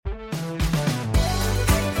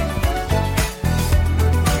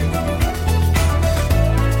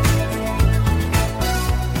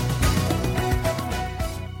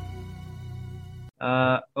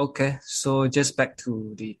Okay, so just back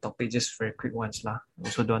to the topic, just very quick ones lah.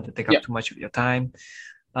 Also don't want to take up Yeah. too much of your time.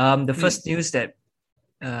 The first news that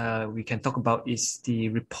we can talk about is the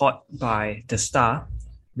report by The Star,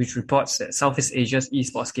 which reports that Southeast Asia's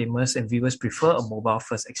esports gamers and viewers prefer a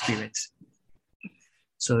mobile-first experience.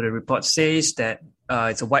 So the report says that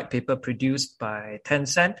it's a white paper produced by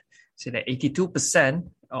Tencent, so that 82%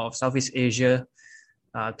 of Southeast Asia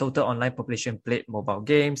total online population played mobile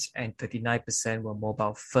games and 39% were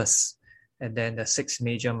mobile first. And then the 6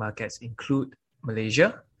 major markets include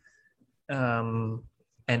Malaysia. And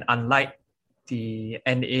unlike the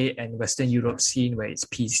NA and Western Europe scene where it's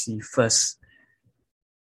PC first,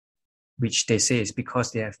 which they say is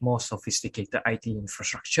because they have more sophisticated IT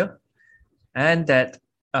infrastructure, and that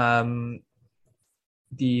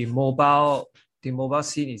the mobile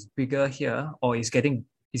scene is bigger here, or is getting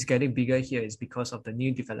bigger here, is because of the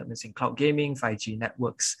new developments in cloud gaming, 5G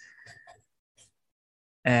networks,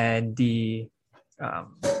 and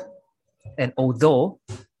and although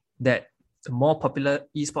that the more popular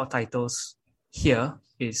esports titles here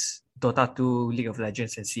is Dota 2, League of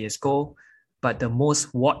Legends, and CS:GO, but the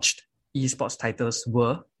most watched esports titles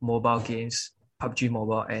were mobile games, PUBG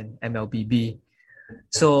Mobile and MLBB.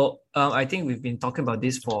 So I think we've been talking about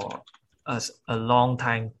this for a long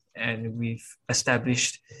time, and we've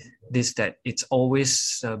established this, that it's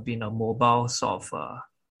always been a mobile sort of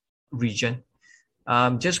region.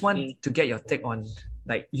 Just want to get your take on,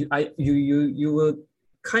 like, you will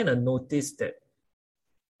kind of notice that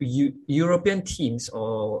European teams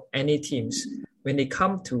or any teams, when they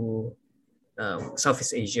come to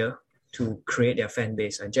Southeast Asia to create their fan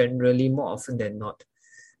base, are generally, more often than not,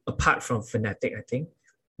 apart from Fnatic, I think,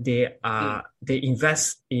 they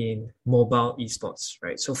invest in mobile esports,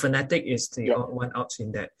 right? So Fnatic is the one out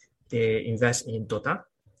in that they invest in Dota.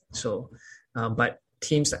 So, but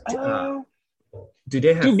teams that do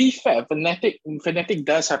they have? To be fair, Fnatic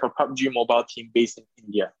does have a PUBG Mobile team based out of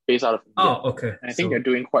India. Oh, okay. And I think they're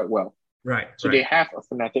doing quite well. Right. So they have a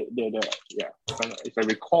Fnatic. If I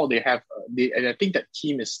recall, they have. And I think that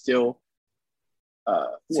team is still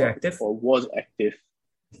active, or was active.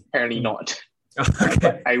 Apparently not. Okay.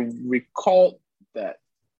 But I recall that.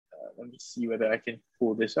 Let me see whether I can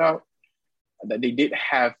pull this out. That they did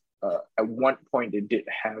have at one point. They did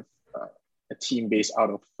have a team based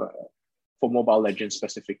out of for Mobile Legends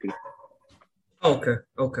specifically. Okay.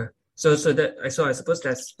 So I suppose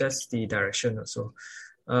that's the direction also.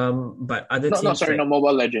 But other teams. No,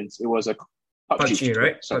 Mobile Legends. It was a PUBG,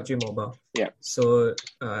 right? PUBG Mobile. Yeah. So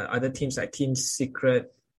other teams like Team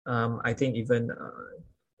Secret, I think even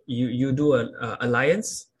you do a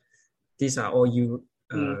alliance. These are all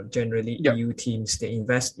generally EU teams. They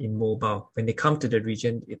invest in mobile. When they come to the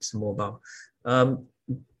region, it's mobile.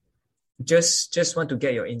 Just want to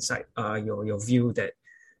get your insight, your view, that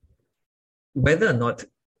whether or not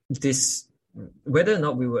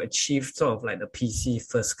we will achieve sort of like the PC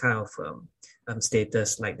first kind of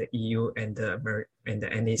status like the EU and the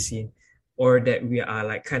NA scene, or that we are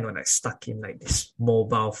like kind of like stuck in like this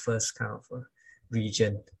mobile first kind of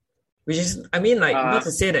region, which is, I mean, like, not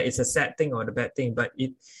to say that it's a sad thing or the bad thing, but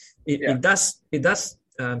it does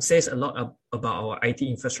says a lot about our IT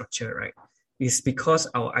infrastructure, right? It's because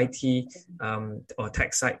our IT or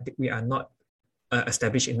tech side, we are not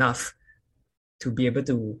established enough to be able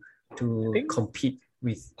to compete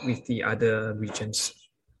with the other regions.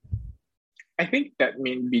 I think that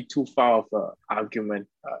may be too far of an argument,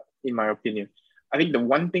 in my opinion. I think the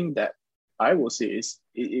one thing that I will say is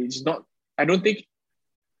it's not. I don't think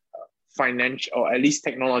financial or at least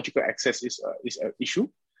technological access is an issue.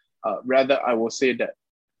 Rather, I will say that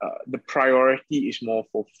the priority is more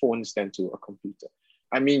for phones than to a computer.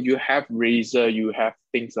 I mean, you have Razer, you have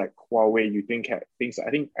things like Huawei, have things. I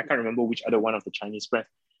can't remember which other one of the Chinese brands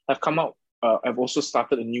have come out. Have also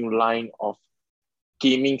started a new line of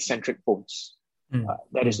gaming-centric phones.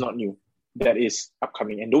 That is not new. That is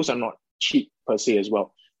upcoming, and those are not cheap per se as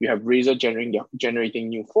well. You have Razer generating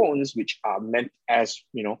new phones which are meant as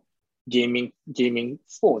gaming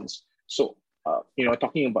phones. So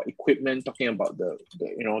talking about equipment, talking about the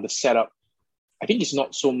setup, I think it's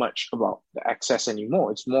not so much about the access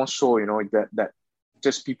anymore. It's more so that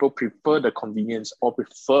just people prefer the convenience or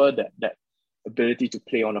prefer that ability to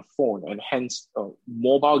play on a phone, and hence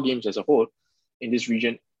mobile games as a whole in this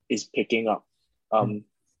region is picking up.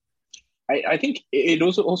 I think it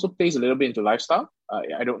also plays a little bit into lifestyle.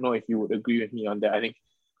 I don't know if you would agree with me on that. I think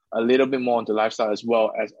a little bit more into lifestyle as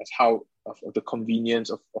well as how of the convenience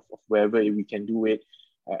of wherever we can do it.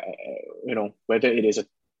 Whether it is a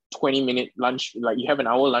 20-minute lunch, like you have an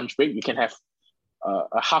hour lunch break, you can have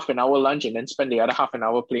a half an hour lunch and then spend the other half an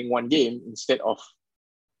hour playing one game instead of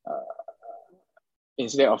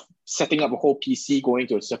instead of setting up a whole PC, going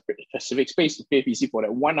to a specific space to play PC for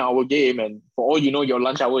that 1 hour game, and for all you know, your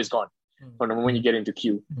lunch hour is gone from the moment you get into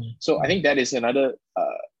queue. So I think that is another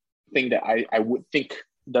thing that I would think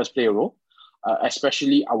does play a role,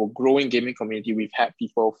 especially our growing gaming community. We've had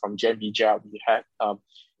people from Gen Bija, we had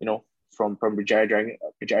from Vijaya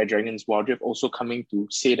Dragons Wild Rift also coming to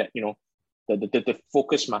say that the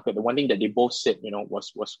focus market, the one thing that they both said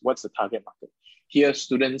was what's the target market here.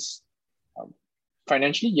 Students,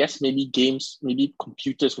 financially, yes, maybe games, maybe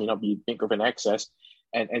computers may not be big of an access,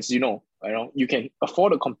 and as you know, you can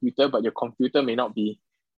afford a computer, but your computer may not be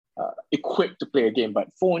equipped to play a game. But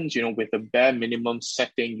phones, with a bare minimum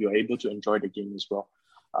setting, you're able to enjoy the game as well.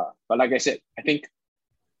 But like I said,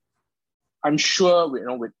 I'm sure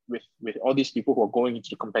with all these people who are going into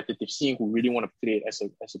the competitive scene, who really want to play it as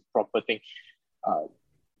a proper thing,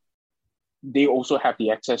 they also have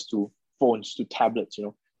the access to phones, to tablets.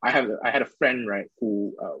 I had a friend, right,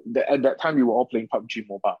 who at that time we were all playing PUBG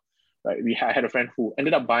Mobile, right? I had a friend who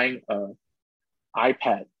ended up buying an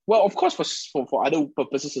iPad. Well, of course, for other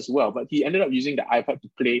purposes as well, but he ended up using the iPad to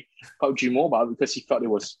play PUBG Mobile because he felt it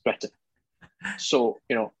was better. So,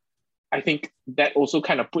 I think that also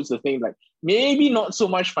kind of puts the thing like maybe not so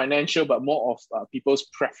much financial, but more of people's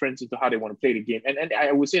preference into how they want to play the game. And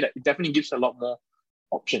I would say that it definitely gives a lot more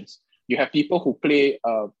options. You have people who play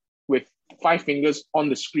with 5 fingers on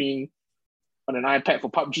the screen on an iPad for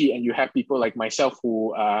PUBG, and you have people like myself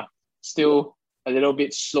who are still a little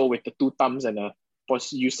bit slow with the 2 thumbs and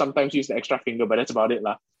you sometimes use the extra finger, but that's about it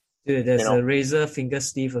lah. Dude, there's a Razer Finger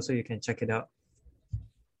Steve also, you can check it out.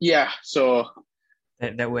 Yeah, so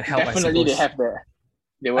that will help. Definitely,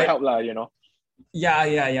 they will help lah.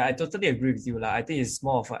 Yeah. I totally agree with you lah. I think it's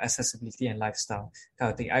more of a accessibility and lifestyle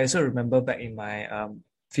kind of thing. I also remember back in my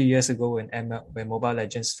few years ago when Mobile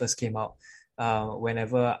Legends first came out.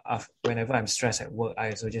 Whenever I'm stressed at work,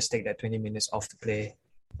 I also just take that 20 minutes off to play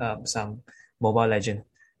some Mobile Legend.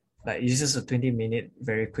 Like it's just a 20-minute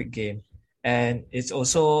very quick game, and it's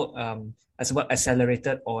also as well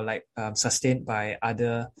accelerated or sustained by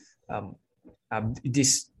other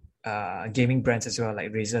these gaming brands as well,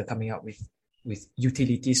 like Razer coming out with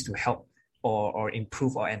utilities to help or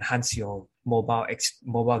improve or enhance your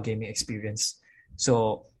mobile gaming experience.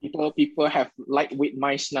 So people have lightweight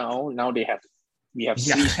mice now. Now we have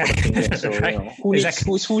sleeves for the fingers. So right.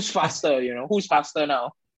 Who's faster? Who's faster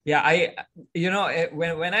now? Yeah,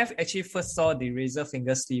 when I actually first saw the Razer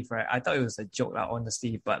Finger Steve, right, I thought it was a joke,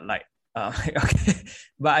 honestly. But okay,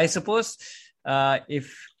 but I suppose if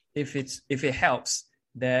it helps,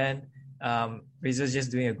 then Razer's just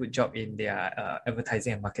doing a good job in their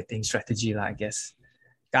advertising and marketing strategy, I guess.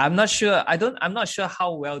 I'm not sure. I'm not sure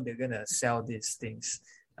how well they're gonna sell these things.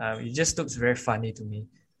 It just looks very funny to me.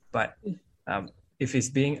 But if it's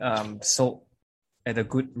being sold at a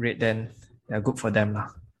good rate, then good for them lah.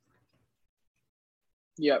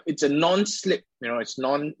 Yeah, it's a non-slip. It's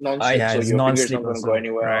non-slip, so it's your non-slip finger's not going to go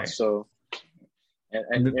anywhere else. So,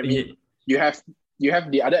 and I mean, you have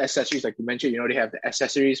the other accessories, like you mentioned. They have the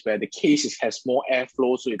accessories where the case has more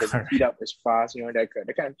airflow, so it doesn't heat up as fast. That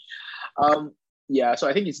kind of. Yeah, so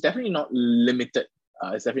I think it's definitely not limited.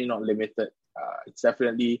 It's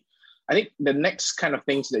definitely. I think the next kind of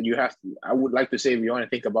things that I would like to say, we want to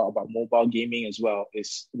think about mobile gaming as well,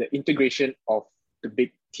 is the integration of the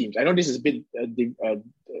big teams. I know this is a bit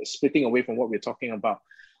splitting away from what we're talking about,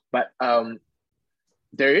 but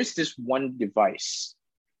there is this one device.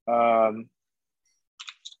 So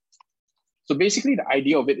basically, the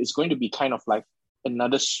idea of it is going to be kind of like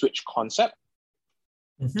another Switch concept,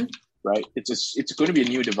 right? It's going to be a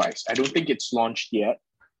new device. I don't think it's launched yet,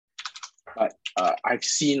 but I've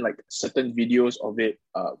seen certain videos of it.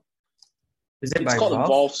 Is it it's called Valve?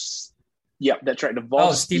 Valve's? Yeah, that's right. The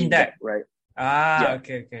Valve Steam Deck, right? Yeah.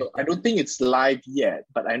 Okay. So I don't think it's live yet,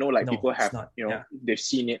 but I know people have, they've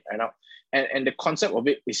seen it right now. And the concept of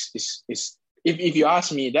it is if you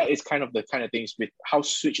ask me, that is kind of the kind of things with how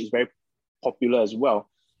Switch is very popular as well.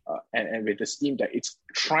 And with the Steam Deck, it's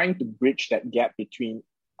trying to bridge that gap between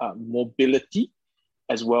mobility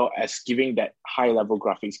as well as giving that high level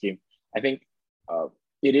graphics game. I think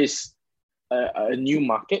it is a new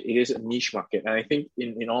market. It is a niche market. And I think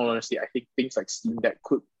in all honesty, I think things like Steam Deck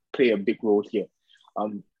could play a big role here.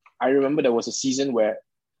 I remember there was a season where,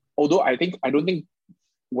 although I don't think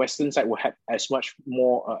Western side will have as much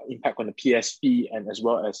more impact on the PSP and as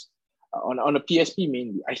well as on the PSP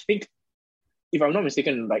mainly. I think, if I'm not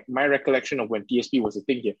mistaken, my recollection of when PSP was a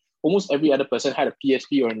thing here, almost every other person had a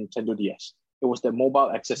PSP or a Nintendo DS. It was the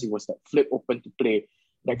mobile access. It was that flip open to play,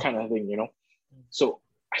 that kind of thing, So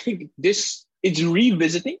I think it's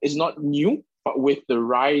revisiting. It's not new, but with the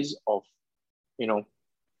rise of,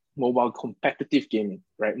 mobile competitive gaming,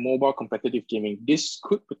 right? Mobile competitive gaming, this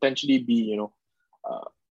could potentially be,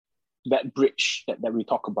 that bridge that we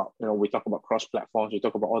talk about. We talk about cross platforms, we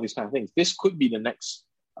talk about all these kind of things. This could be the next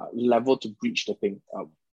level to breach the thing.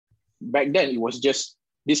 Back then, it was just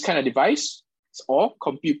this kind of device or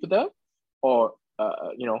computer or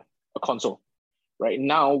a console. Right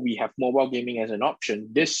now, we have mobile gaming as an option.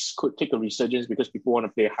 This could take a resurgence because people want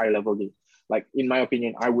to play high level games. Like, in my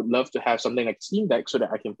opinion, I would love to have something like Steam Deck so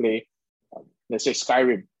that I can play, let's say,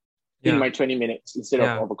 Skyrim in my 20 minutes instead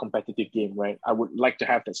of a competitive game, right? I would like to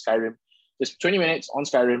have that Skyrim, just 20 minutes on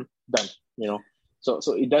Skyrim, done, So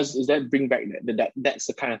does that bring back that's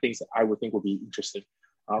the kind of things that I would think would be interesting.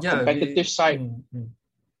 Competitive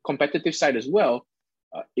side as well.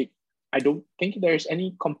 I don't think there's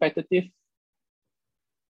any competitive.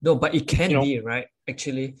 No, but it can be, right?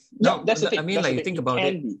 Actually, no, that's the thing. I mean, like, think about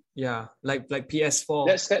it. Yeah, like PS4.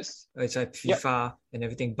 That's it's like FIFA and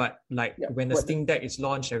everything. But like when the Steam Deck is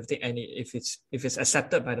launched, everything, and if it's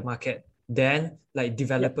accepted by the market, then like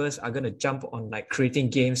developers are gonna jump on like creating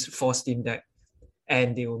games for Steam Deck,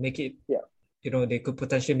 and they will make it. Yeah. They could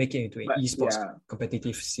potentially make it into an esports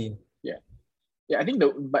competitive scene. Yeah, I think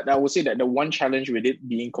but I would say that the one challenge with it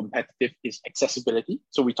being competitive is accessibility.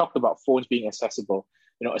 So we talked about phones being accessible.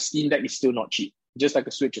 A Steam Deck is still not cheap, just like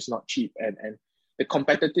a Switch is not cheap. And the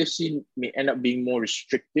competitive scene may end up being more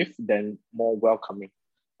restrictive than more welcoming.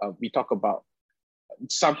 We talk about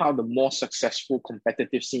somehow the more successful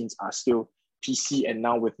competitive scenes are still PC and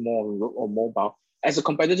now with more or mobile. As a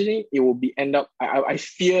competitive, it will I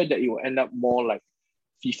fear that it will end up more like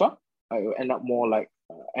FIFA. It will end up more like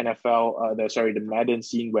NFL, the Madden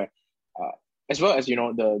scene, where as well as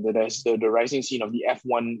there's the rising scene of the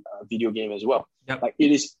F1 video game as well. Yep. Like,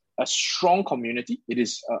 it is a strong community. It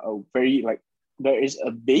is a very there is a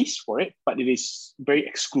base for it, but it is very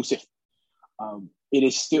exclusive. It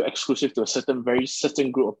is still exclusive to a very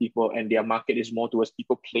certain group of people, and their market is more towards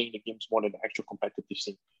people playing the games more than the actual competitive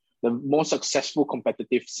scene. The more successful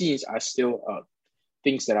competitive scenes are still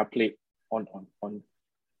things that are played on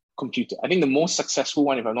computer. I think the most successful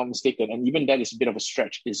one, if I'm not mistaken, and even that is a bit of a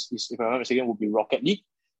stretch, is if I'm not mistaken, would be Rocket League,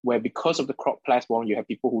 where because of the cross platform, you have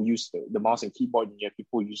people who use the mouse and keyboard, and you have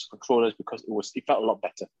people who use controllers because it felt a lot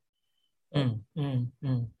better.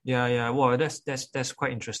 Yeah. Well, that's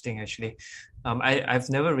quite interesting actually. I've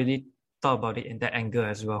never really thought about it in that angle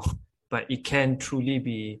as well, but it can truly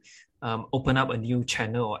be open up a new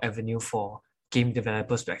channel or avenue for game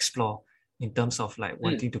developers to explore in terms of like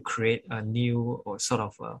wanting to create a new or sort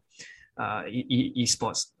of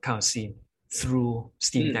esports kind of scene through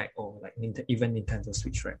Steam Deck or like even Nintendo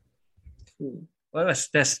Switch, right? Well, that's.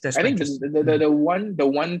 I think the one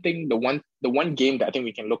game that I think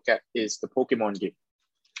we can look at is the Pokemon game,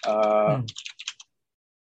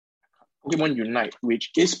 Pokemon Unite,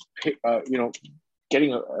 which is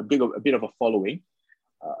getting a bit of a following.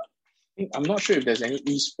 I'm not sure if there's any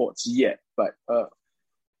esports yet, but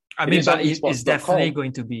it's definitely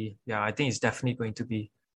going to be. Yeah, I think it's definitely going to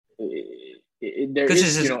be.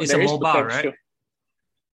 Because it's a mobile, right?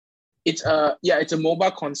 It's a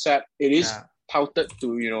mobile concept. It is touted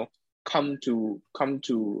to come to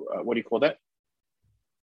what do you call that?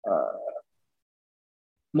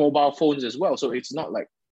 Mobile phones as well. So it's not like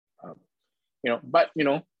but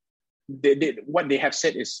what they have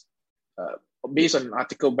said is based on an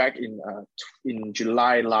article back in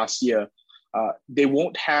July last year. They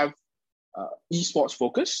won't have esports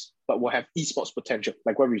focus, but will have esports potential,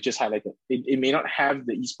 like what we just highlighted. It may not have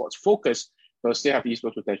the esports focus, but will still have the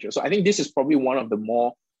esports potential. So I think this is probably one of the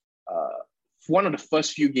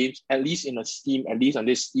first few games, at least in a Steam, at least on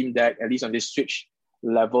this Steam Deck, at least on this Switch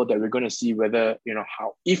level, that we're going to see whether,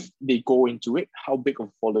 how, if they go into it, how big of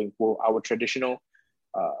a following will our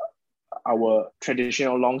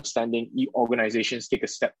traditional long-standing organizations take a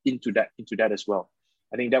step into that as well.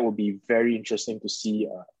 I think that would be very interesting to see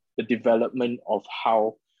the development of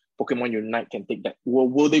how Pokemon Unite can take that.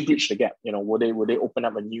 Will they bridge the gap? Will they open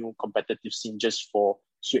up a new competitive scene just for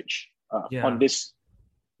Switch on this,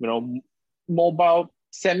 mobile,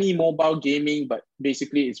 semi-mobile gaming, but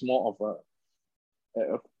basically it's more of a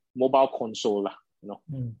mobile console,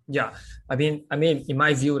 Yeah, I mean, in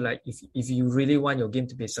my view, like if you really want your game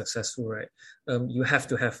to be successful, right, you have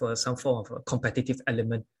to have some form of a competitive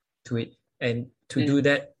element to it. And to do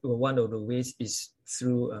that, one of the ways is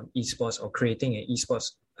through esports or creating an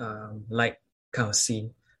esports like kind of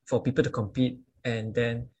scene for people to compete, and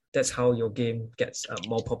then that's how your game gets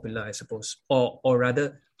more popular, I suppose. Or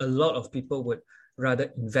rather, a lot of people would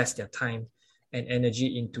rather invest their time and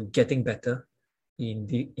energy into getting better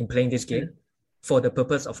in playing this game, for the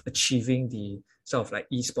purpose of achieving the sort of like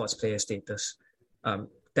esports player status.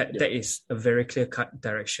 That is a very clear-cut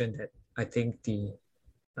direction that I think the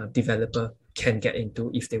developer can get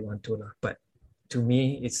into if they want to. But to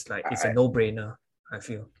me, it's a no-brainer, I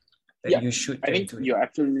feel, that you should get into it. You're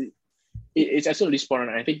absolutely, it's absolutely spot on.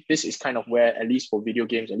 I think this is kind of where, at least for video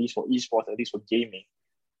games, at least for esports, at least for gaming,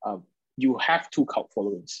 you have two cult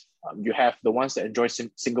followings. You have the ones that enjoy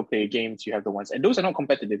single player games. You have the ones, and those are not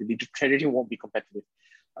competitive. The traditionally won't be competitive.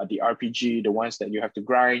 The RPG, the ones that you have to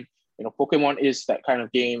grind. Pokemon is that kind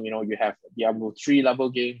of game. You have Diablo 3 level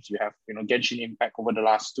games. You have, Genshin Impact over the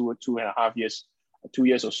last 2.5 years, 2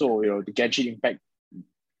 years or so. The Genshin Impact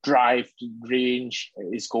drive range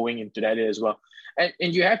is going into that as well. And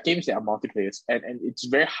you have games that are multiplayer, and it's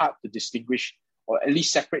very hard to distinguish or at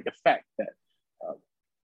least separate the fact that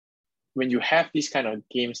when you have these kind of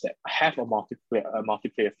games that have a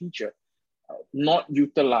multiplayer feature, not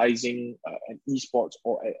utilizing an esports,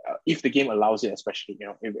 or if the game allows it, especially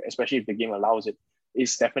if the game allows it,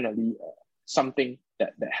 is definitely something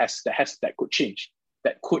that could change,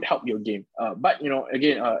 that could help your game. But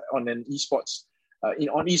again, on an esports,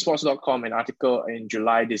 on esports.com, an article in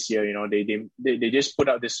July this year, they just put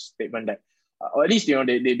out this statement that, or at least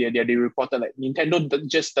they reported like Nintendo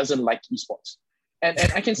just doesn't like esports. And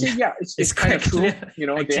I can say, it's kind of true.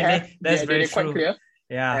 Actually, they're quite clear.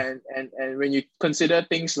 Yeah. And when you consider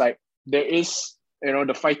things like, there is,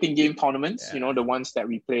 the fighting game tournaments, the ones that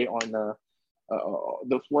we play on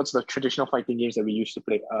what's the traditional fighting games that we used to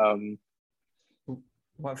play?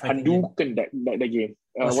 What Hadouken, that game.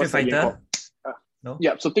 Street Fighter? No?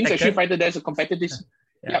 Yeah, so things Tekken? Like Street Fighter, there's a competitive.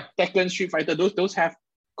 Tekken, Street Fighter, those have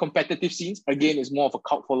competitive scenes. Again, it's more of a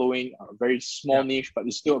cult following, a very small niche, but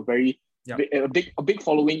it's still a very a big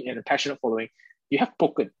following and a passionate following. You have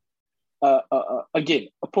Pokken. Again,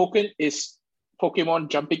 a Pokken is Pokemon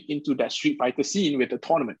jumping into that Street Fighter scene with a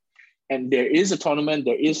tournament. And there is a tournament,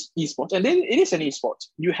 there is esports, and then it is an esports.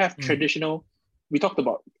 You have traditional, we talked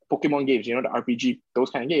about Pokemon games, the RPG,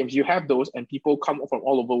 those kind of games. You have those, and people come from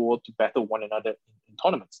all over the world to battle one another in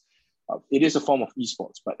tournaments. It is a form of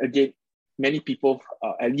esports, but again, many people,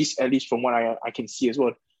 at least from what I can see as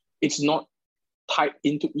well, it's not tied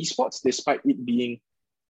into esports, despite it being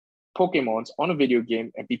Pokemons on a video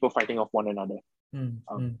game and people fighting off one another.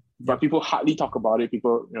 But people hardly talk about it.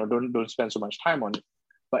 People, don't spend so much time on it.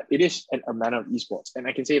 But it is a matter of esports, and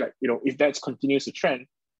I can say, like, if that continues the trend,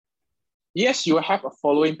 yes, you will have a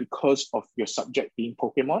following because of your subject being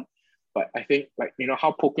Pokemon. But I think, like,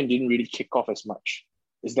 how Pokemon didn't really kick off as much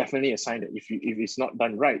is definitely a sign that if it's not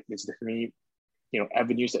done right, it's definitely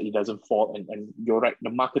avenues that it doesn't fall. And you're right, the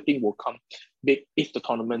marketing will come big if the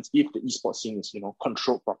tournaments, if the esports scene is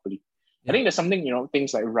controlled properly. I think there's something,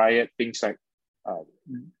 things like Riot, things like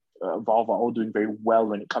Valve are all doing very well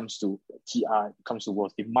when it comes to TI, it comes to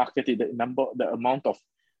Worlds. They marketed the amount of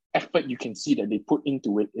effort you can see that they put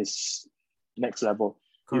into it is next level.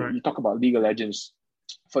 You talk about League of Legends,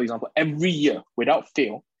 for example, every year without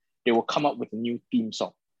fail, they will come up with a new theme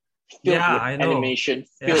song filled with animation,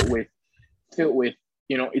 filled with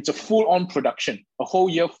it's a full-on production, a whole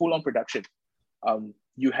year full-on production.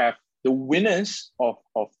 You have the winners of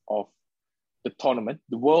the tournament,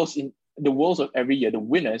 the worlds of every year, the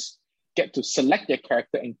winners get to select their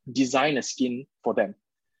character and design a skin for them.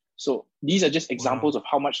 So these are just examples of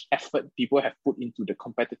how much effort people have put into the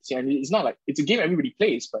competitive scene. And it's not like it's a game everybody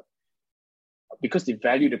plays, but because they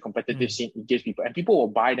value the competitive scene, it gives people, and people will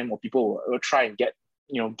buy them, or people will try and get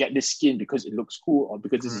this skin because it looks cool, or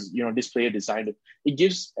because this is, this player designed it. It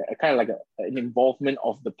gives a kind of like an involvement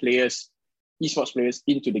of the players, esports players,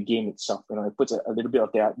 into the game itself. It puts a little bit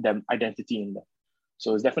of their identity in there.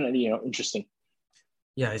 So it's definitely interesting.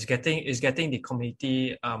 Yeah, it's getting the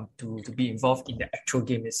community to be involved in the actual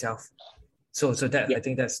game itself. So that I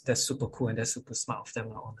think that's super cool, and that's super smart of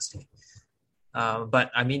them, honestly. But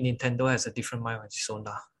I mean, Nintendo has a different mind on its own.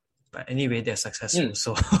 But anyway, they're successful.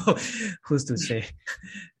 So who's to say?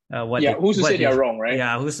 Who's to say they're wrong, right?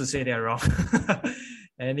 Yeah, who's to say they're wrong?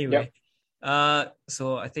 Anyway,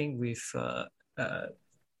 so I think we've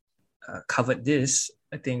covered this.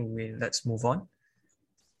 I think let's move on.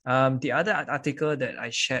 The other article that I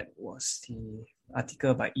shared was the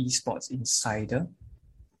article by Esports Insider.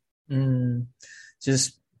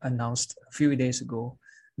 Just announced a few days ago,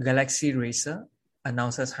 Galaxy Racer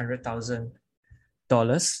announces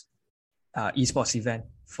 $100,000 esports event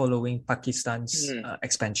following Pakistan's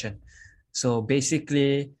expansion. So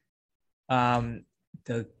basically,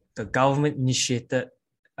 the government initiated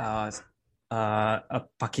a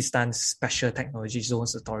Pakistan Special Technology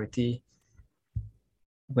Zones Authority,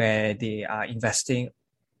 where they are investing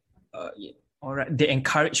All right. They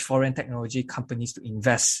encourage foreign technology companies to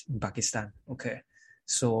invest in Pakistan. Okay.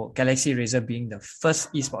 So Galaxy Racer being the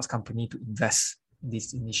first esports company to invest in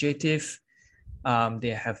this initiative. They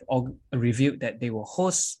have all revealed that they will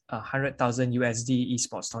host a 100,000 USD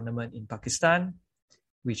esports tournament in Pakistan,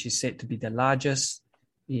 which is said to be the largest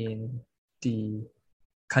in the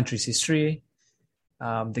country's history.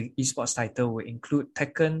 The esports title will include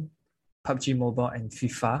Tekken, PUBG Mobile, and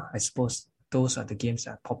FIFA. I suppose those are the games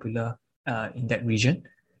that are popular in that region.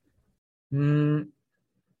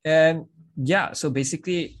 And yeah, so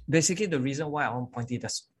basically the reason why I want to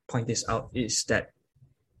point this out is that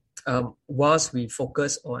whilst we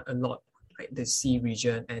focus on a lot like the C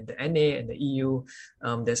region and the NA and the EU,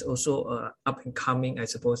 there's also up and coming, I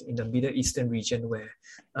suppose, in the Middle Eastern region where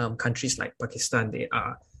countries like Pakistan, they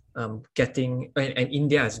are getting, and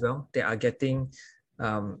India as well, they are getting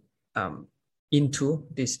into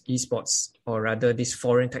this esports, or rather this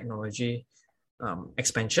foreign technology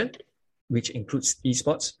expansion, which includes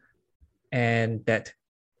esports, and that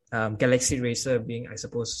Galaxy Racer being, I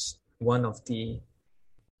suppose, one of the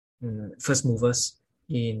first movers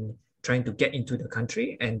in trying to get into the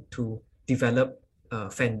country and to develop a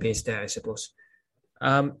fan base there, I suppose.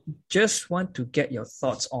 Just want to get your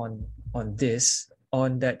thoughts on this,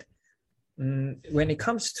 on that. When it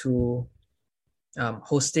comes to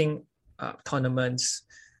hosting tournaments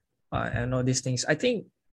and all these things, I think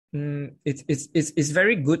it's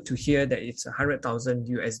very good to hear that it's 100,000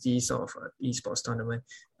 USD sort of esports tournament.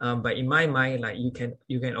 But in my mind, like you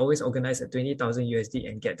can always organize a 20,000 USD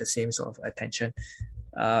and get the same sort of attention.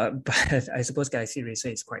 But I suppose Galaxy Racer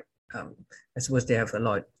is quite. I suppose they have a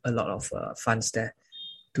lot of funds there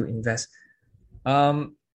to invest.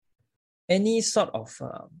 Any sort of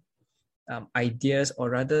ideas, or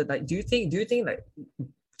rather, like, do you think like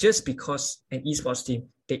just because an esports team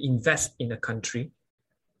they invest in a country,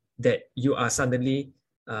 that you are suddenly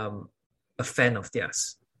a fan of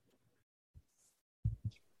theirs?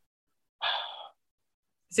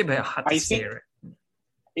 It's very hard to say, right?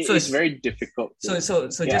 It's very difficult. So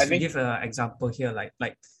just to give an example here,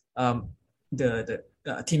 like the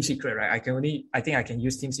Team Secret, right? I think I can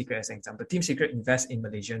use Team Secret as an example. Team Secret invests in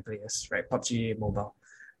Malaysian players, right? PUBG Mobile,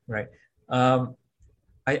 right?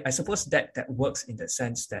 I suppose that works in the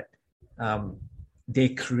sense that they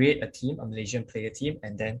create a team, a Malaysian player team,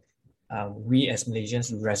 and then we as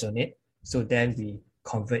Malaysians resonate. So then we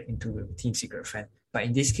convert into a Team Secret fan. But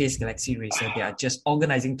in this case, Galaxy Racer, they are just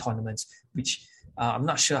organizing tournaments, which I'm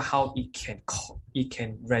not sure how it can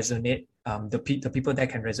resonate. The people that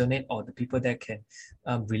can resonate, or the people that can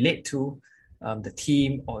relate to the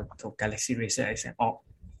team or to Galaxy Racer as an org.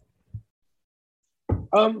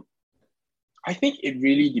 I think it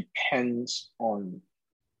really depends on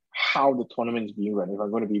how the tournament is being run, if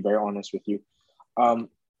I'm going to be very honest with you.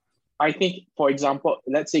 I think, for example,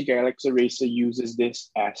 let's say Galaxy Racer uses this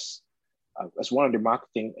as one of their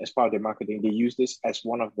marketing, as part of their marketing, they use this as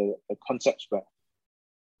one of the concepts where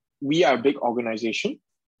we are a big organization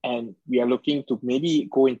and we are looking to maybe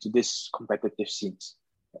go into this competitive scenes,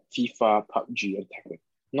 FIFA, PUBG, and Tekken.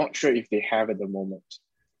 Not sure if they have at the moment.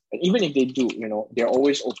 And even if they do, they're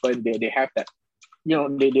always open. They have that,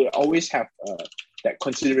 they always have that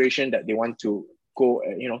consideration that they want to go,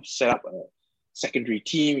 set up a secondary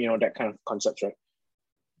team, that kind of concept, right?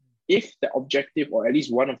 If the objective, or at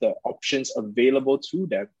least one of the options available to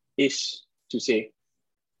them, is to say,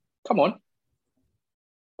 come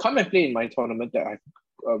and play in my tournament that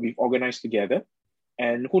we've organized together,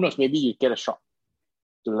 and who knows, maybe you get a shot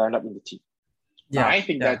to land up in the team. Yeah, I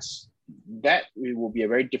think that will be a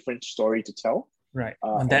very different story to tell. Right.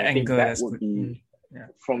 On that angle, that would be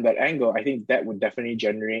from that angle. I think that would definitely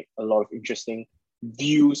generate a lot of interesting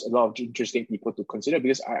views, a lot of interesting people to consider,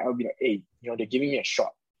 because I'll be like, hey, they're giving me a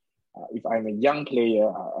shot. If I'm a young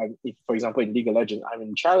player, if, for example, in League of Legends, I'm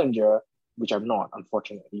in Challenger, which I'm not,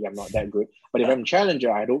 unfortunately, I'm not that good. But if I'm in Challenger,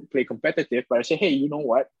 I don't play competitive, but I say, hey, you know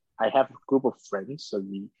what? I have a group of friends, so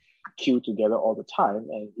we queue together all the time.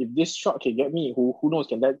 And if this shot can get me, who knows,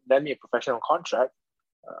 can land me a professional contract,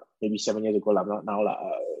 maybe 7 years ago, I'm not now,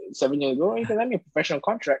 7 years ago, you can land me a professional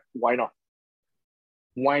contract, why not?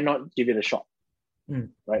 Why not give it a shot?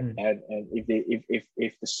 Right? And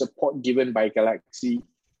if the support given by Galaxy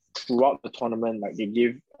throughout the tournament, like they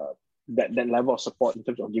give that level of support in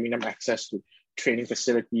terms of giving them access to training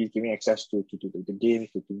facilities, giving access to the games,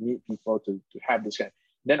 to meet people, to have this kind,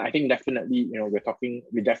 then I think definitely,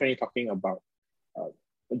 we're definitely talking about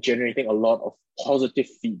generating a lot of positive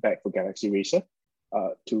feedback for Galaxy Racer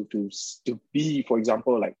to be, for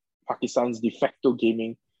example, like Pakistan's de facto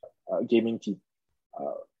gaming team.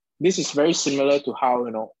 This is very similar to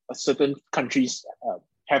how certain countries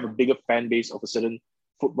have a bigger fan base of a certain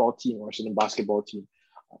football team or a certain basketball team.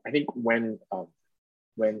 I think when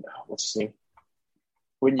what's his name?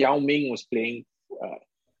 When Yao Ming was playing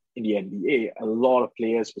in the NBA, a lot of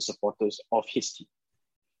players were supporters of his team,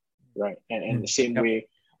 right? And the same way.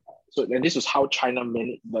 So and this was how China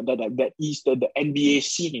managed the NBA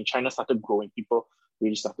scene in China started growing. People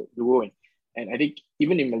really started growing, and I think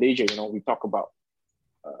even in Malaysia, we talk about.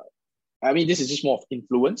 I mean, this is just more of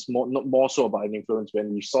influence, more so about an influence.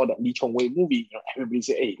 When we saw that Lee Chong Wei movie, everybody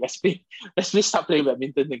said, "Hey, let's start playing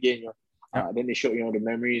badminton again." Then they showed the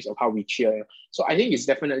memories of how we cheer. So I think it's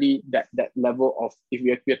definitely that level of,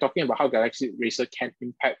 if we're talking about how Galaxy Racer can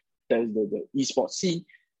impact the esports scene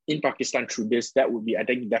in Pakistan through this, that would be, I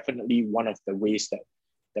think, definitely one of the ways that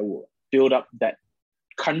will build up that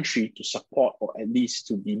country to support, or at least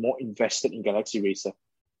to be more invested in Galaxy Racer.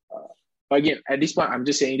 But again, at this point, I'm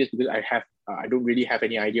just saying this because I don't really have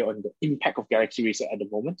any idea on the impact of Galaxy Racer at the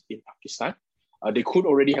moment in Pakistan. They could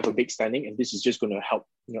already have a big standing, and this is just going to help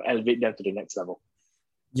elevate them to the next level.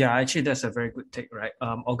 Yeah, actually, that's a very good take, right?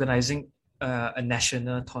 Organizing a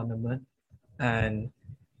national tournament, and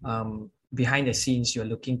behind the scenes, you're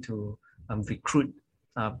looking to recruit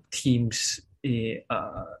teams,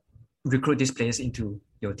 recruit these players into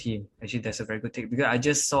your team. Actually, that's a very good take, because I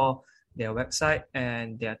just saw their website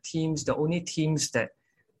and their teams. The only teams that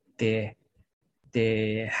they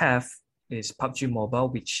have is PUBG Mobile,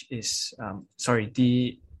 which is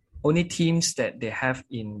the only teams that they have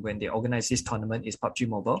in when they organize this tournament is PUBG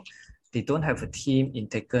Mobile. They don't have a team in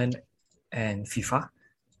Tekken and FIFA.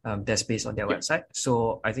 That's based on their website.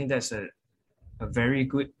 So I think that's a very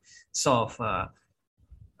good sort of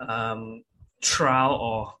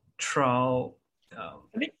trial.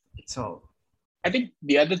 I think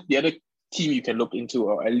the other team you can look into,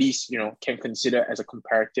 or at least can consider as a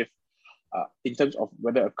comparative in terms of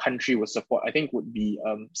whether a country will support, I think would be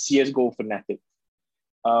CSGO Fnatic.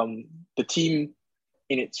 The team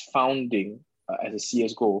in its founding as a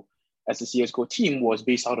CSGO team was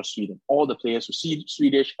based out of Sweden. All the players were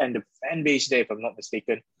Swedish, and the fan base there, if I'm not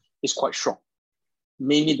mistaken, is quite strong.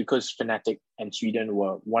 Mainly because Fnatic and Sweden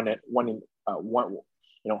were one. They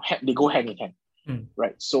go hand in hand,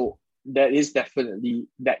 right? So there is definitely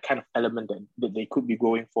that kind of element that they could be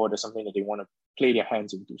going for. There's something that they want to play their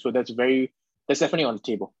hands into. So that's definitely on the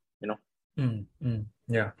table,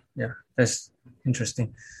 Yeah, that's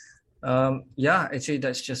interesting. Actually,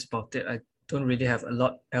 that's just about it. I don't really have a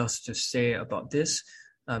lot else to say about this.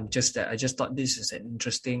 Just that I just thought this is an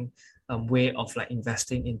interesting way of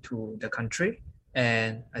investing into the country,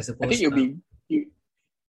 and I suppose I think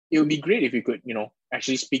it would be great if you could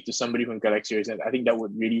actually speak to somebody from Galaxy Racer. I think that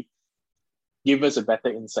would really give us a better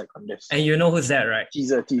insight on this. And you know who's that, right?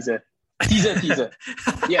 Teaser.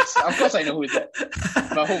 Yes, of course I know who's that.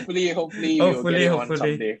 But hopefully we'll get him on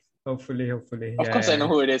someday. Hopefully. Of course I know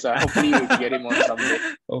who it is. Hopefully we can get him on someday.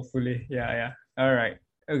 Hopefully, yeah. All right.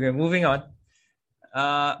 Okay, moving on.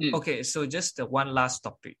 Okay, so just the one last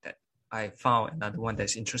topic that I found, another one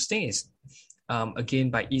that's interesting is,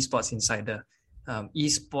 again by Esports Insider,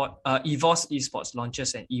 EVOS Esports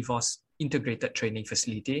launches an EVOS integrated training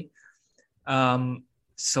facility.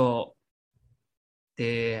 So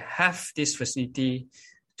they have this facility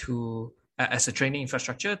to as a training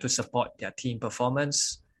infrastructure to support their team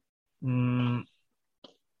performance. Okay,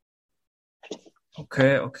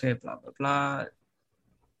 blah blah blah.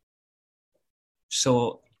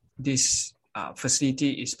 So this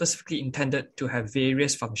facility is specifically intended to have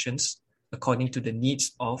various functions according to the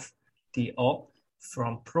needs of the org,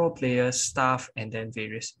 from pro players, staff, and then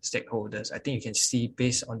various stakeholders. I think you can see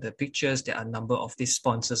based on the pictures, there are a number of these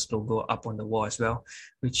sponsors logo up on the wall as well,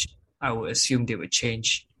 which I would assume they would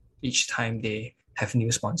change each time they have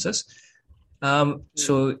new sponsors.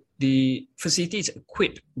 So the facility is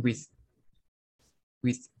equipped with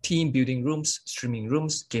team building rooms, streaming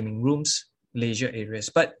rooms, gaming rooms, leisure areas.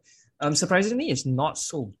 But surprisingly, it's not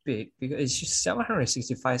so big because it's just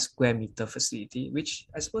 765 square meter facility, which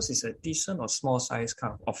I suppose is a decent or small size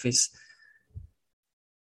kind of office.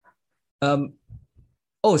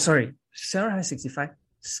 765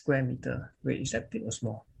 square meter. Wait, is that big or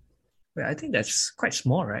small? Wait, I think that's quite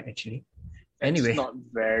small, right? Actually. Anyway, it's not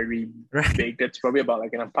very big. That's probably about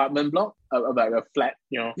like an apartment block, about a flat.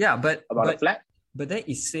 Yeah, but a flat. But then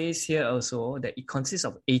it says here also that it consists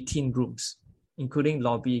of 18 rooms, including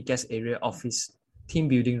lobby, guest area, office, team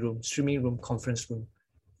building room, streaming room, conference room,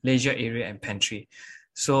 leisure area, and pantry.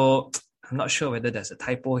 So I'm not sure whether there's a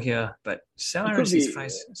typo here, but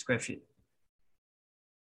 765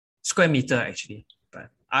 square meter actually.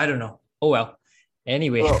 But I don't know. Oh well.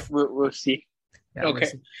 Anyway. Well, we'll see. Yeah,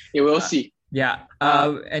 okay. We'll see. Yeah.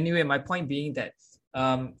 Anyway, my point being that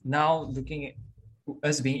Now looking at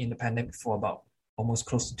us being in the pandemic for about almost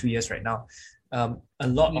close to 2 years right now, a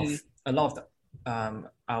lot of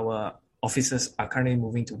our officers are currently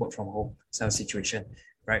moving to work from home sort of situation,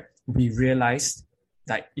 right? We realized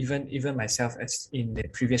that even myself, as in the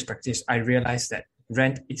previous practice, I realized that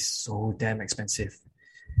rent is so damn expensive.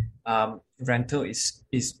 Rental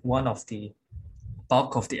is one of the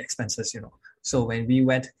bulk of the expenses, So when we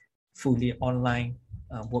went fully online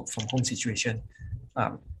work from home situation,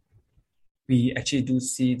 we actually do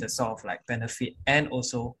see the sort of like benefit, and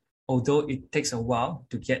also although it takes a while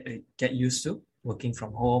to get used to working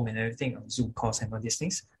from home and everything on Zoom calls and all these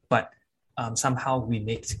things, but somehow we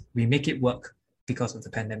make it work because of the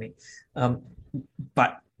pandemic.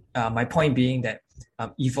 But my point being that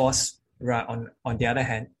EVOS, right, on the other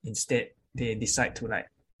hand, instead they decide to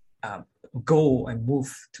go and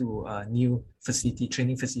move to a new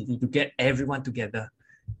training facility, to get everyone together,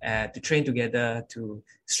 to train together, to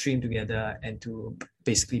stream together, and to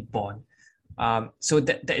basically bond. So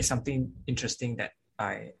that is something interesting that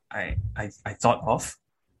I thought of.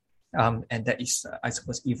 And that is, I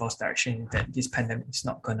suppose, EVO's direction, that this pandemic is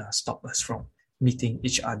not going to stop us from meeting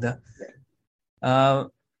each other.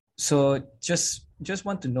 So just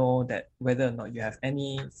want to know that whether or not you have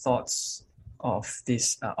any thoughts of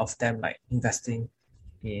this, of them like investing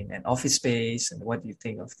in an office space, and what do you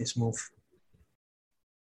think of this move?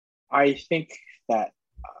 I think that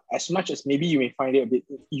as much as maybe you may find it a bit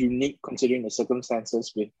unique considering the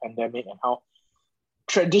circumstances with pandemic and how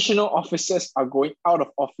traditional offices are going out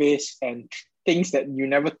of office, and things that you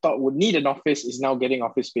never thought would need an office is now getting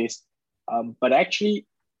office space. But actually,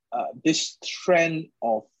 this trend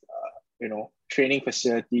of training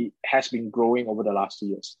facility has been growing over the last 2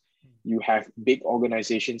 years. You have big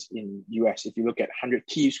organizations in US. If you look at 100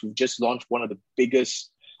 Thieves, who just launched one of the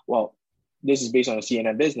biggest, well, this is based on a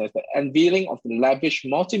CNN business, the unveiling of the lavish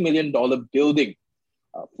multi-million-dollar building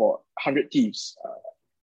for 100 Thieves,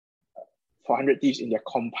 in their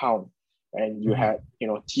compound. And you had,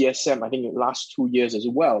 TSM, I think in the last 2 years as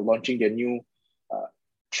well, launching their new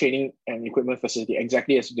training and equipment facility,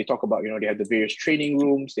 exactly as they talk about. They have the various training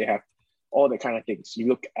rooms, they have all the kind of things. You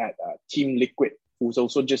look at Team Liquid, who's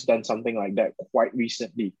also just done something like that quite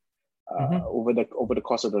recently. Over the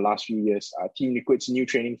course of the last few years. Team Liquid's new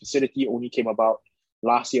training facility only came about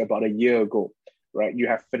last year, about a year ago, right? You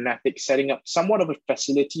have Fnatic setting up somewhat of a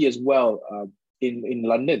facility as well in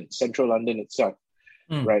London, central London itself,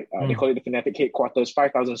 right? They call it the Fnatic headquarters,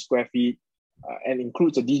 5,000 square feet, and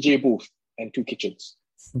includes a DJ booth and 2 kitchens.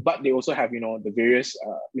 But they also have, the various,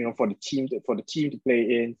 for the team to play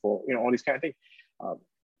in, for, all these kind of things.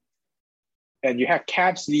 And you have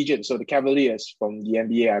Cavs Legion, so the Cavaliers from the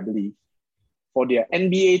NBA, I believe, for their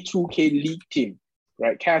NBA 2K League team,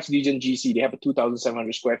 right? Cavs Legion GC, they have a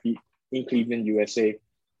 2,700 square feet in Cleveland, USA.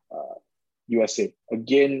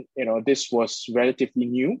 Again, this was relatively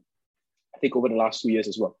new, I think, over the last 2 years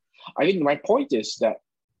as well. I think my point is that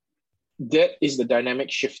is the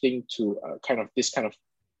dynamic shifting to this kind of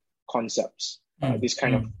concepts, this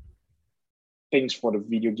kind of things for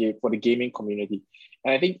the gaming community.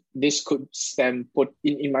 And I think this could stem,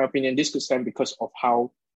 in my opinion, this could stem because of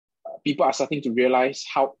how people are starting to realize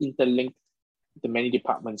how interlinked the many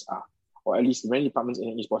departments are, or at least the many departments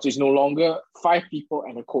in esports. It's no longer 5 people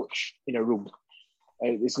and a coach in a room.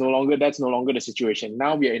 That's no longer the situation.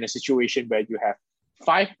 Now we are in a situation where you have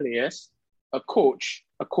 5 players, a coach,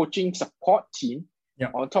 a coaching support team. Yeah.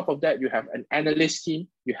 On top of that, you have an analyst team.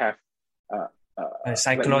 You have a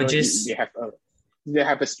psychologist. They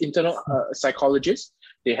have an internal psychologist.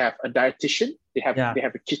 They have a dietitian. They have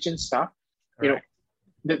a kitchen staff. Right.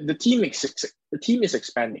 The team is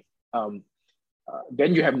expanding.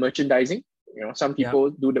 Then you have merchandising. Some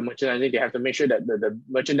people do the merchandising. They have to make sure that the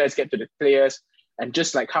merchandise get to the players. And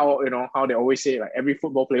just like how they always say, like, every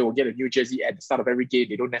football player will get a new jersey at the start of every game.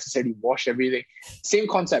 They don't necessarily wash everything. Same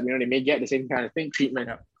concept. They may get the same kind of thing,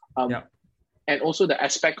 treatment. And also the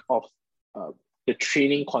aspect of the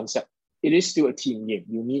training concept. It is still a team game.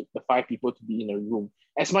 You need the 5 people to be in a room.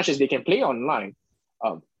 As much as they can play online,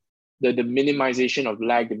 the minimization of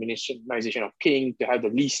lag, the minimization of ping, to have the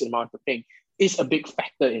least amount of ping, is a big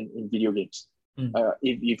factor in video games.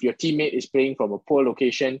 If your teammate is playing from a poor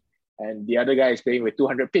location and the other guy is playing with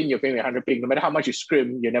 200 ping, you're playing with 100 ping, no matter how much you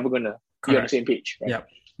scrim, you're never going to be on the same page. Right?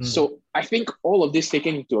 So I think all of this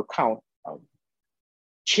taken into account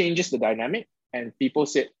changes the dynamic, and people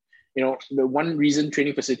said, the one reason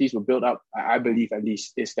training facilities were built up, I believe at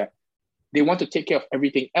least, is that they want to take care of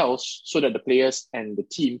everything else so that the players and the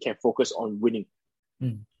team can focus on winning.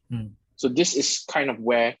 So this is kind of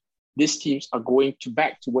where these teams are going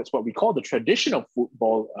back towards what we call the traditional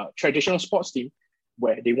football, traditional sports team,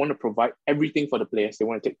 where they want to provide everything for the players. They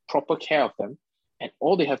want to take proper care of them. And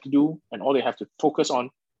all they have to do and all they have to focus on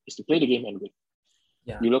is to play the game and win.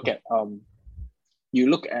 Yeah. You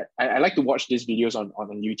look at, I like to watch these videos on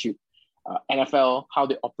YouTube, NFL, how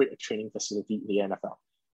they operate a training facility in the NFL.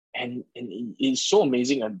 And it's so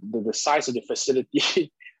amazing, the size of the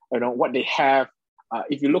facility, what they have.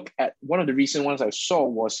 If you look at one of the recent ones I saw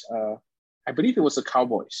was, I believe it was the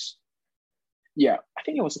Cowboys. Yeah, I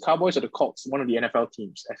think it was the Cowboys or the Colts, one of the NFL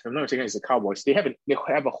teams. If I'm not mistaken, it's the Cowboys. They have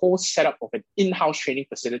a whole setup of an in-house training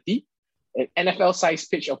facility, an NFL-sized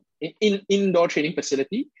pitch of indoor training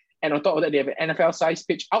facility, and on top of that, they have an NFL-sized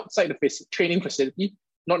pitch outside the training facility,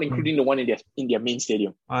 not including the one in their main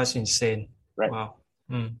stadium. Oh, that's insane. Right? Wow.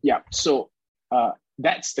 Yeah, so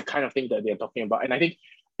that's the kind of thing that they're talking about. And I think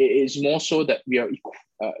it is more so that we are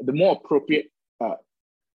the more appropriate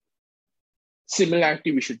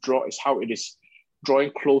similarity we should draw is how it is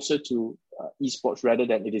drawing closer to esports rather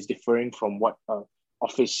than it is differing from what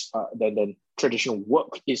office than traditional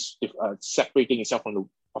work is separating itself from the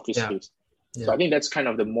office space. Yeah. So I think that's kind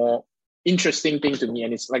of the more interesting thing to me.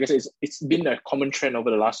 And it's like I said, it's been a common trend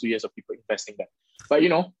over the last 2 years of people investing there. But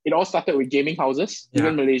it all started with gaming houses. Yeah.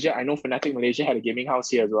 Even Malaysia, I know Fnatic Malaysia had a gaming house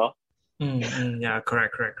here as well. Yeah,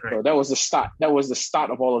 correct. So that was the start. That was the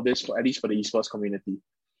start of all of this, at least for the esports community.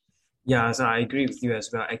 Yeah, so I agree with you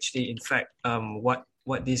as well. Actually, in fact,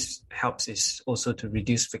 what this helps is also to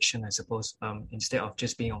reduce friction, I suppose. Instead of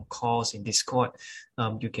just being on calls in Discord,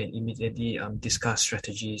 you can immediately discuss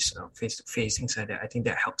strategies face-to-face, things like that. I think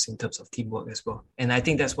that helps in terms of teamwork as well. And I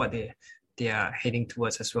think that's what they are heading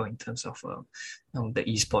towards as well in terms of the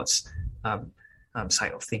esports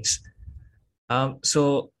side of things.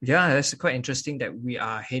 So yeah, that's quite interesting that we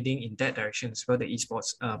are heading in that direction as well, the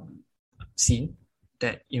esports scene,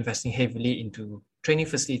 that investing heavily into training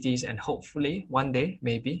facilities, and hopefully one day,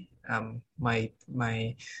 maybe, my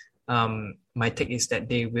take is that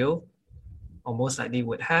they will, or most likely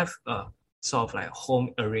would have a sort of like home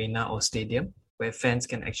arena or stadium where fans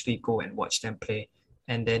can actually go and watch them play.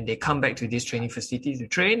 And then they come back to these training facilities to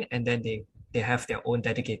train, and then they have their own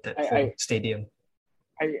dedicated home stadium.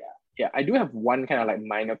 I do have one kind of like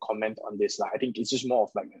minor comment on this. I think it's just more of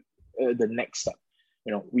like the next step.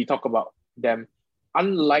 We talk about them,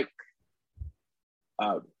 unlike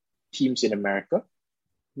teams in America,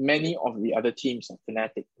 many of the other teams like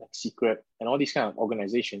Fnatic, like Secret, and all these kind of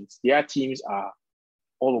organizations, their teams are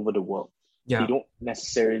all over the world. Yeah. They don't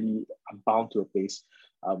necessarily are bound to a place.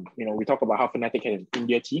 We talk about how Fnatic had an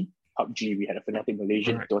India team, PUBG, we had a Fnatic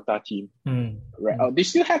Malaysian Dota team. Right? They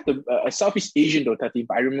still have a Southeast Asian Dota team,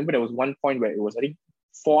 but I remember there was one point where it was, I think,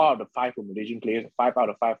 4 out of 5 were Malaysian players, 5 out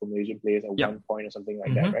of 5 were Malaysian players at one point or something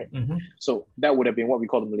like that, right? So that would have been what we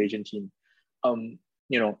call the Malaysian team.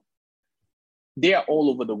 They are all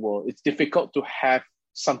over the world. It's difficult to have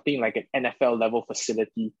something like an NFL level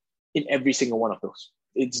facility in every single one of those.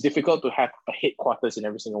 It's difficult to have a headquarters in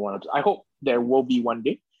every single one of those. I hope there will be one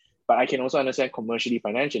day, but I can also understand commercially,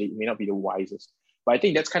 financially, it may not be the wisest. But I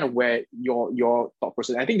think that's kind of where your thought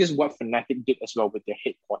process. I think this is what Fnatic did as well with their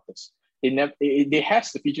headquarters. They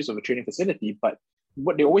have the features of a training facility, but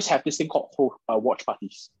what they always have this thing called watch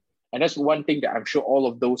parties. And that's one thing that I'm sure all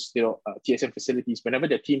of those TSM facilities, whenever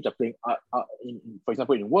their teams are playing, for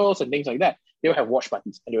example, in Worlds and things like that, they'll have watch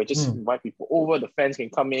parties. And they will just invite people over. The fans can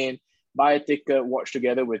come in, buy a ticket, watch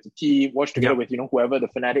together with the team, watch together with, whoever the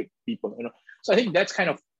Fnatic people, So I think that's kind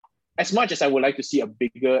of, as much as I would like to see a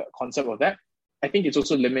bigger concept of that, I think it's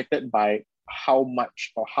also limited by how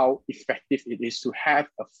much or how effective it is to have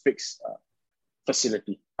a fixed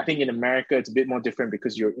facility. I think in America, it's a bit more different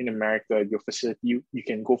because you're in America, your facility, you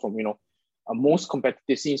can go from, most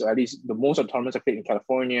competitive scenes, or at least the most of the tournaments are played in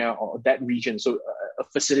California or that region. So a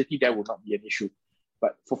facility there will not be an issue.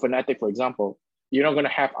 But for Fnatic, for example, you're not going to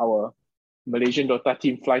have our Malaysian Dota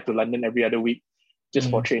team fly to London every other week just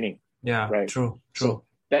for training. Yeah, right. True. So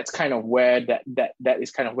that's kind of where that is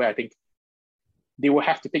kind of where I think they will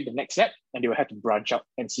have to take the next step, and they will have to branch out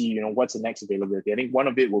and see, what's the next availability. I think one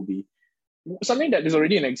of it will be something that is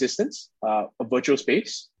already in existence, a virtual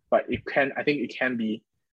space, but I think it can be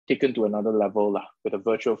taken to another level with a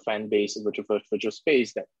virtual fan base, a virtual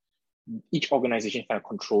space that each organization kind of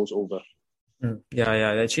controls over. Yeah.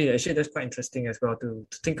 Actually, that's quite interesting as well to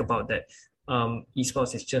think about that.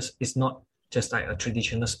 Esports is not just like a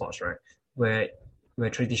traditional sports, right? Where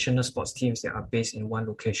traditional sports teams that are based in one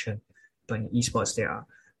location, but in esports they are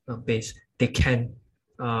they can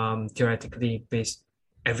theoretically based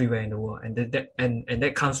everywhere in the world, and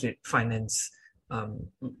that comes with finance,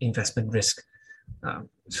 investment risk.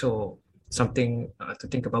 So something to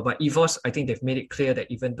think about. But EVOS, I think they've made it clear that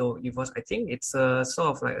even though EVOS, I think it's a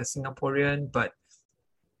sort of like a Singaporean, but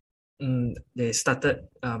they started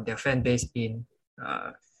their fan base in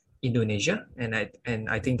Indonesia, and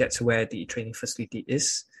I think that's where the training facility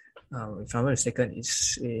is. If I'm not mistaken,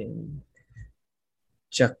 it's in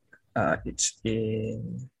it's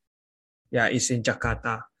in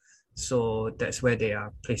Jakarta. So that's where they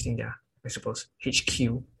are placing their, I suppose,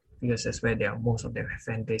 HQ, because that's where most of their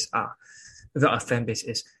fan base are. The fan base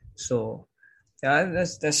is. So yeah,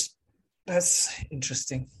 that's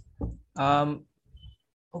interesting.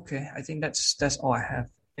 Okay, I think that's all I have.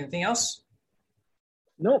 Anything else?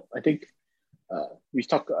 No, I think we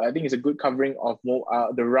talk. I think it's a good covering of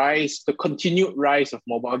the continued rise of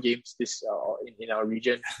mobile games in our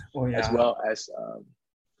region, as well as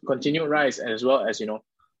continued rise, as well as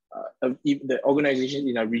the organizations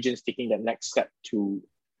in our regions taking the next step to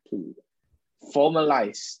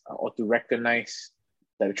formalize or to recognize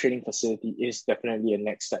that the training facility is definitely a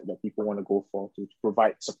next step that people want to go for to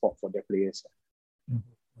provide support for their players.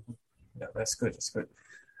 Yeah, that's good. That's good.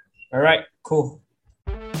 All right, cool.